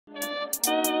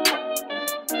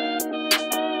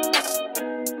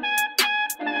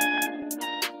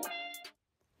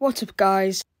What's up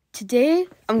guys? Today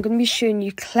I'm going to be showing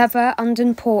you clever and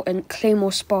important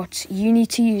Claymore spots you need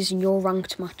to use in your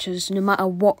ranked matches no matter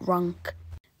what rank.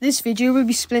 This video will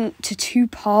be split into two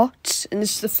parts, and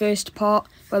this is the first part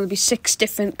where there will be 6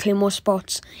 different Claymore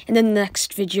spots, and in the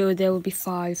next video there will be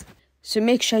 5. So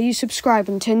make sure you subscribe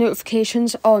and turn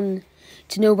notifications on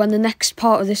to know when the next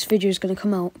part of this video is going to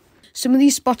come out. Some of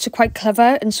these spots are quite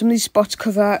clever and some of these spots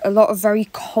cover a lot of very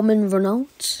common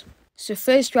runouts. So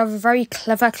first we have a very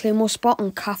clever Claymore spot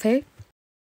on Cafe.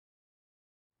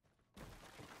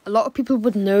 A lot of people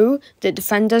would know that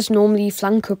defenders normally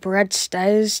flank up red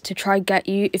stairs to try get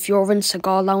you if you're in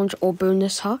Cigar Lounge or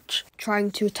Bonus Hatch, trying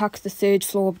to attack the 3rd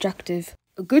floor objective.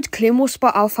 A good Claymore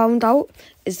spot I found out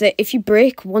is that if you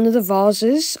break one of the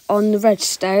vases on the red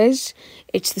stairs,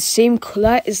 it's the same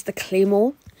colour as the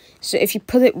Claymore. So if you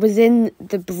put it within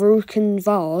the broken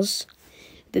vase,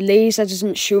 the laser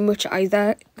doesn't show much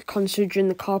either, considering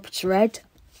the carpet's red.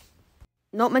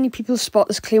 Not many people spot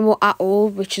this Claymore at all,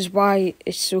 which is why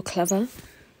it's so clever.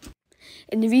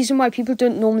 And the reason why people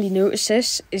don't normally notice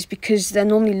this is because they're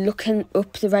normally looking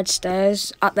up the red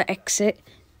stairs at the exit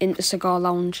into Cigar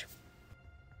Lounge.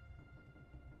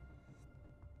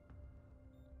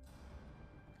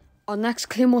 Our next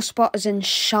Claymore spot is in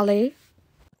Chalet.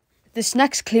 This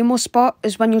next Claymore spot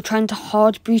is when you're trying to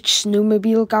hard breach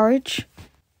Snowmobile Garage.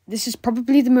 This is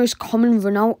probably the most common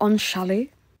run out on Chalet,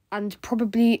 and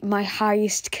probably my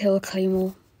highest kill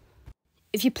Claymore.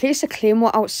 If you place a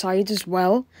Claymore outside as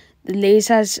well, the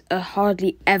lasers are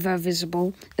hardly ever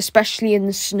visible, especially in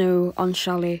the snow on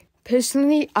Chalet.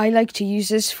 Personally, I like to use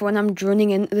this for when I'm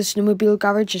droning into the Snowmobile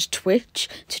Garage as Twitch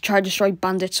to try to destroy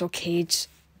bandits or arcades.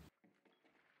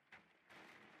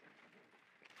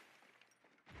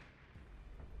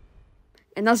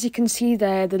 And as you can see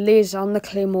there, the laser on the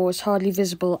Claymore is hardly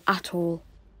visible at all.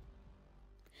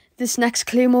 This next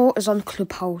Claymore is on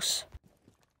Clubhouse.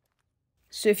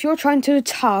 So if you're trying to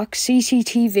attack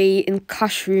CCTV in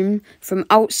Cash Room from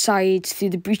outside through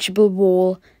the breachable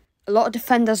wall, a lot of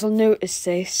defenders will notice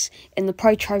this and they'll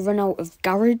probably try run out of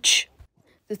Garage.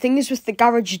 The thing is with the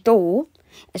garage door,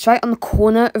 it's right on the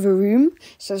corner of a room,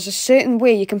 so there's a certain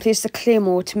way you can place the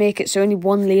Claymore to make it so only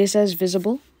one laser is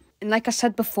visible. And like I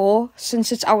said before,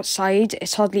 since it's outside,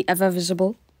 it's hardly ever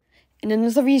visible. And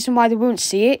another reason why they won't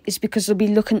see it is because they'll be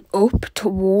looking up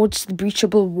towards the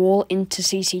breachable wall into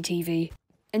CCTV.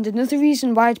 And another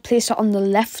reason why I'd place it on the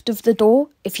left of the door,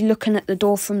 if you're looking at the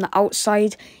door from the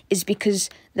outside, is because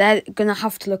they're going to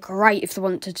have to look right if they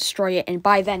want to destroy it. And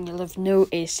by then you'll have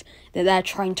noticed that they're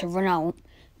trying to run out,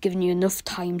 giving you enough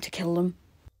time to kill them.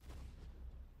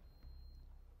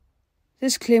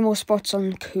 This Claymore spot's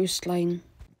on Coastline.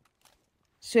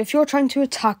 So if you're trying to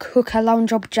attack Hooker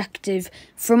Lounge objective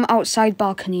from outside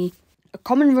balcony, a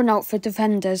common run out for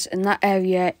defenders in that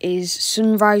area is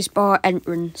Sunrise Bar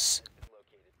entrance.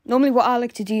 Normally what I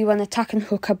like to do when attacking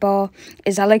Hooker Bar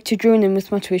is I like to drone in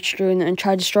with my Twitch drone and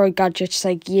try to destroy gadgets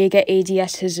like Jaeger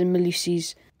ADSs and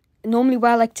Malusis. Normally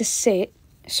where I like to sit,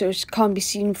 so it can't be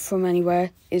seen from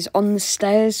anywhere, is on the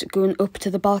stairs going up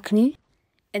to the balcony.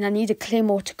 And I need a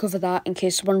Claymore to cover that in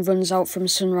case one runs out from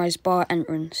Sunrise Bar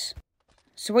entrance.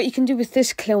 So what you can do with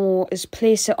this Claymore is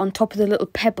place it on top of the little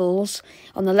pebbles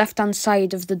on the left hand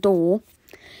side of the door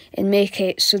and make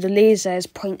it so the laser is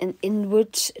pointing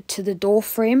inwards to the door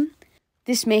frame.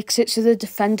 This makes it so the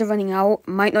defender running out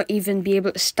might not even be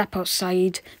able to step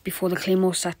outside before the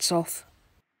Claymore sets off.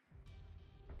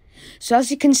 So as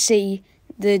you can see,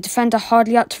 the defender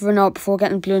hardly had to run out before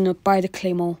getting blown up by the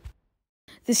Claymore.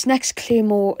 This next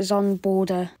Claymore is on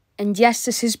Border. And yes,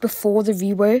 this is before the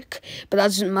rework, but that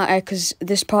doesn't matter because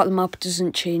this part of the map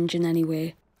doesn't change in any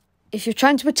way. If you're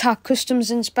trying to attack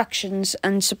customs inspections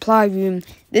and supply room,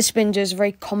 this window is a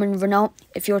very common run out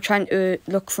if you're trying to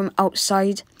look from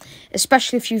outside,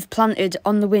 especially if you've planted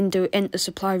on the window in the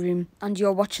supply room and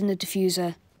you're watching the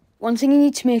diffuser. One thing you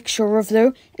need to make sure of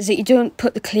though is that you don't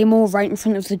put the Claymore right in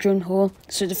front of the drone hole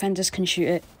so defenders can shoot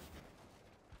it.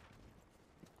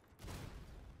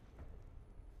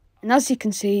 And as you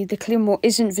can see, the Claymore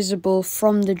isn't visible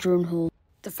from the drone hole.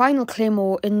 The final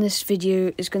Claymore in this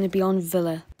video is going to be on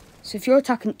Villa. So if you're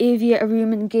attacking Aviator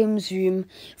Room and Games Room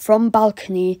from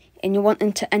balcony and you're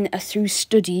wanting to enter through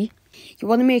study, you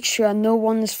want to make sure no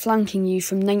one is flanking you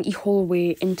from 90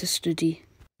 hallway into study.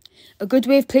 A good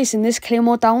way of placing this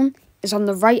Claymore down is on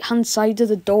the right hand side of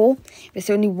the door with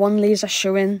only one laser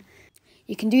showing.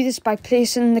 You can do this by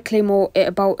placing the Claymore at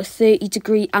about a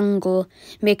 30-degree angle,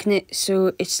 making it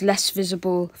so it's less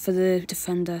visible for the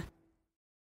defender.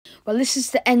 Well, this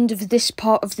is the end of this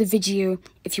part of the video.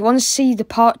 If you want to see the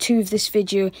part 2 of this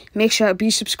video, make sure to be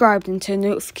subscribed and turn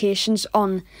notifications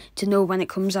on to know when it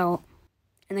comes out.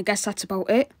 And I guess that's about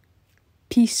it.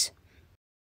 Peace.